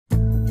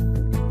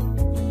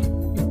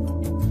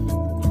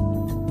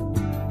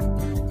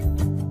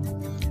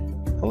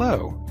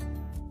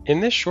In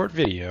this short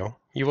video,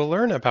 you will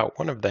learn about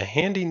one of the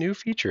handy new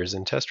features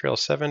in TestRail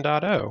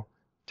 7.0,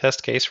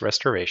 test case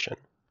restoration.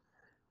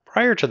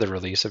 Prior to the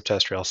release of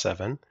TestRail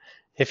 7,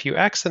 if you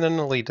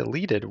accidentally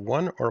deleted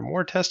one or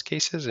more test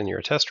cases in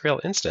your TestRail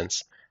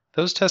instance,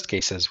 those test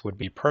cases would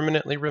be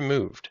permanently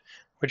removed,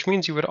 which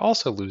means you would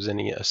also lose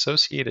any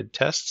associated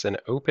tests and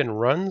open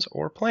runs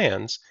or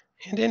plans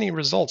and any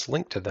results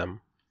linked to them.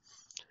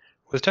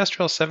 With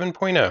TestRail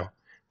 7.0,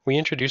 we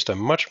introduced a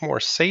much more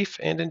safe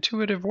and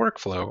intuitive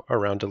workflow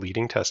around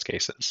deleting test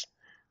cases.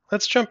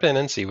 Let's jump in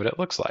and see what it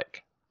looks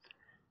like.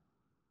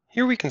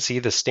 Here we can see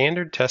the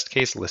standard test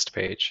case list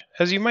page,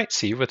 as you might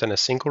see within a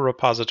single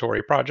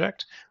repository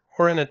project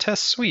or in a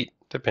test suite,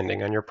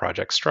 depending on your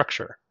project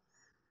structure.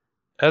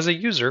 As a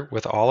user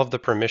with all of the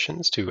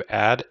permissions to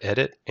add,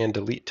 edit, and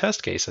delete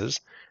test cases,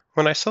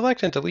 when I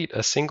select and delete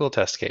a single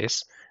test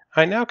case,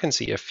 I now can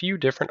see a few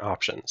different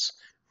options: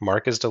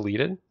 mark as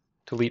deleted,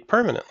 delete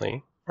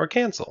permanently, or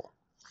cancel.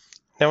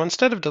 Now,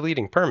 instead of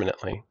deleting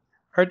permanently,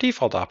 our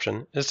default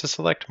option is to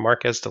select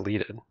Mark as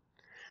Deleted.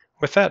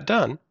 With that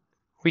done,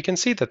 we can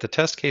see that the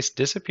test case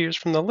disappears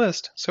from the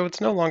list, so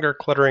it's no longer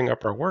cluttering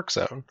up our work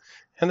zone,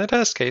 and the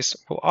test case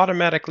will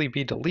automatically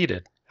be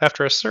deleted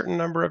after a certain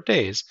number of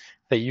days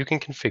that you can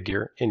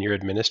configure in your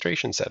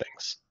administration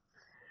settings.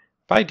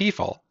 By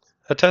default,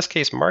 a test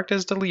case marked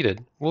as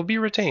deleted will be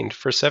retained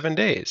for 7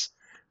 days,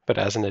 but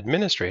as an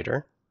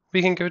administrator,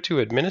 we can go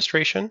to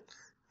Administration,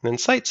 then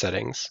Site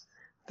Settings,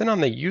 then on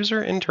the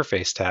User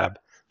Interface tab,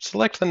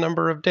 select the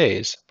number of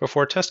days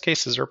before test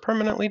cases are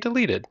permanently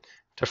deleted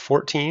to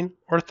 14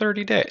 or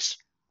 30 days.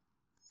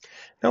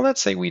 Now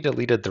let's say we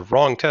deleted the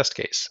wrong test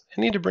case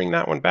and need to bring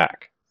that one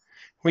back.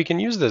 We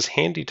can use this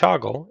handy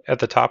toggle at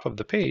the top of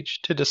the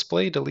page to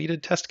display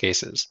deleted test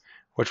cases,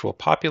 which will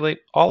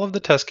populate all of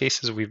the test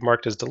cases we've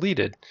marked as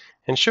deleted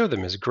and show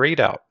them as grayed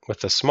out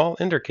with the small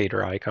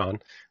indicator icon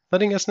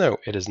letting us know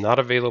it is not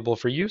available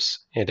for use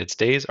and its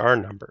days are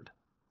numbered.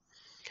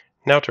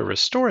 Now, to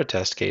restore a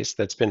test case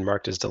that's been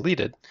marked as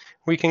deleted,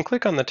 we can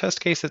click on the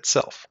test case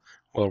itself,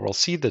 where we'll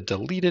see the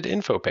deleted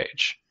info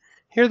page.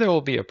 Here there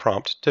will be a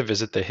prompt to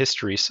visit the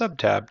History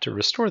subtab to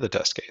restore the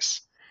test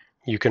case.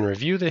 You can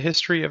review the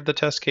history of the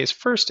test case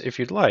first if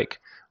you'd like,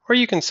 or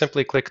you can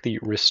simply click the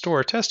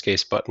Restore Test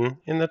Case button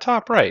in the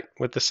top right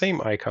with the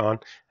same icon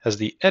as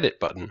the Edit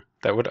button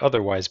that would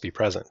otherwise be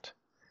present.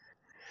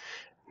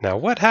 Now,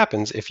 what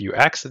happens if you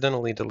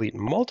accidentally delete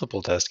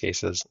multiple test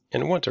cases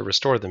and want to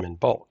restore them in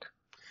bulk?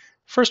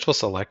 First, we'll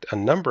select a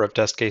number of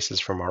test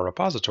cases from our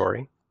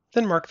repository,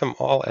 then mark them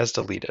all as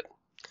deleted.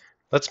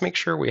 Let's make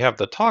sure we have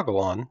the toggle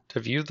on to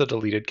view the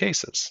deleted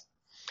cases.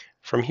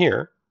 From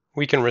here,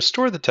 we can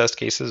restore the test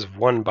cases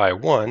one by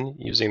one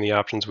using the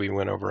options we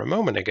went over a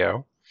moment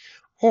ago,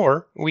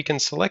 or we can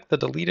select the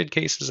deleted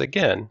cases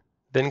again,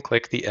 then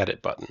click the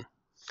Edit button.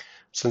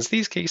 Since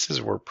these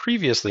cases were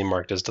previously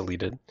marked as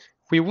deleted,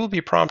 we will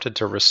be prompted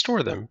to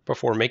restore them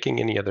before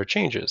making any other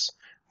changes,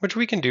 which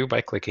we can do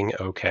by clicking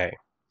OK.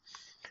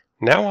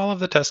 Now all of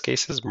the test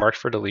cases marked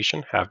for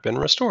deletion have been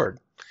restored.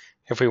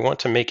 If we want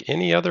to make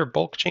any other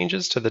bulk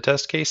changes to the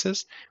test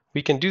cases,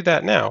 we can do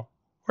that now,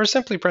 or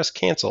simply press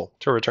Cancel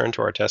to return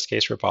to our test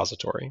case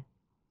repository.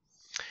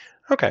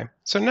 Okay,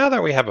 so now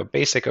that we have a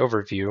basic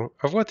overview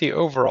of what the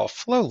overall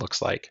flow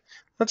looks like,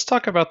 let's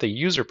talk about the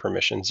user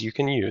permissions you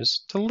can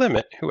use to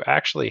limit who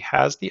actually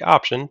has the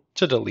option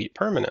to delete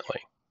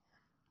permanently.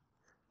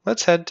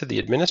 Let's head to the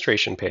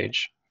Administration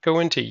page, go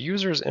into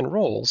Users and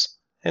Roles,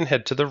 and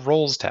head to the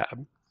Roles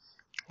tab.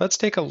 Let's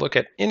take a look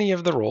at any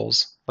of the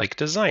roles, like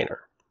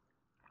Designer.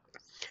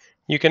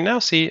 You can now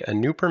see a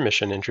new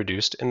permission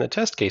introduced in the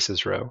Test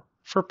Cases row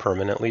for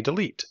Permanently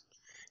Delete.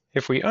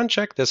 If we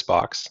uncheck this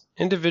box,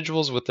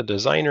 individuals with the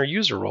Designer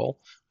user role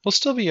will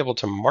still be able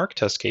to mark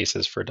test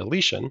cases for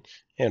deletion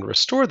and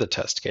restore the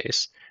test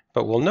case,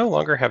 but will no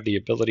longer have the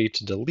ability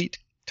to delete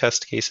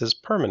test cases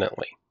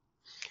permanently.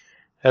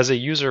 As a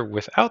user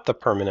without the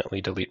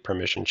Permanently Delete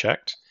permission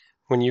checked,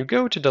 when you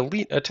go to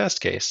delete a test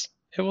case,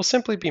 it will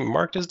simply be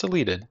marked as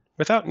deleted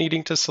without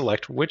needing to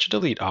select which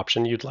delete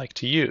option you'd like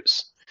to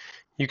use.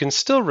 You can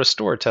still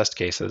restore test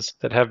cases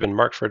that have been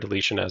marked for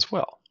deletion as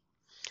well.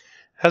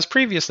 As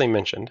previously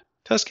mentioned,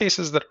 test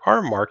cases that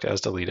are marked as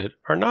deleted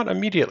are not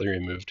immediately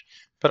removed,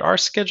 but are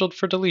scheduled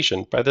for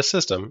deletion by the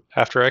system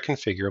after a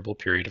configurable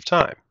period of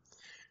time.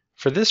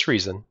 For this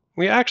reason,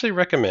 we actually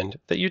recommend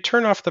that you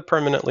turn off the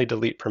Permanently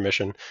Delete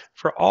permission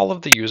for all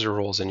of the user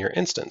roles in your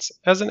instance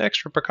as an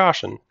extra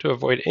precaution to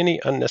avoid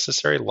any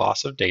unnecessary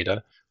loss of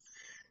data.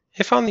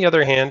 If, on the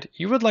other hand,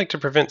 you would like to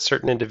prevent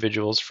certain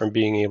individuals from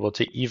being able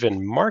to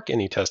even mark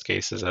any test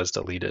cases as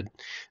deleted,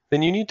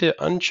 then you need to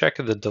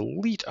uncheck the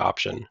Delete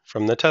option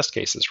from the Test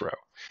Cases row,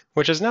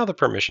 which is now the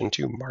permission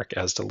to mark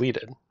as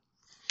deleted.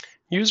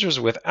 Users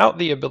without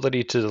the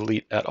ability to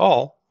delete at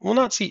all will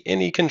not see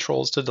any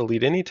controls to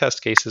delete any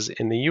test cases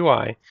in the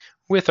UI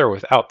with or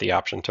without the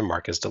option to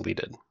mark as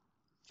deleted.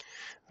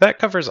 That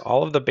covers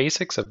all of the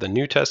basics of the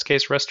new test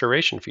case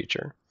restoration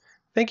feature.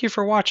 Thank you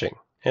for watching,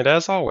 and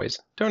as always,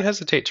 don't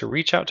hesitate to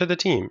reach out to the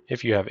team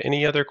if you have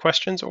any other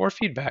questions or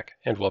feedback,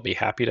 and we'll be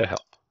happy to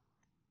help.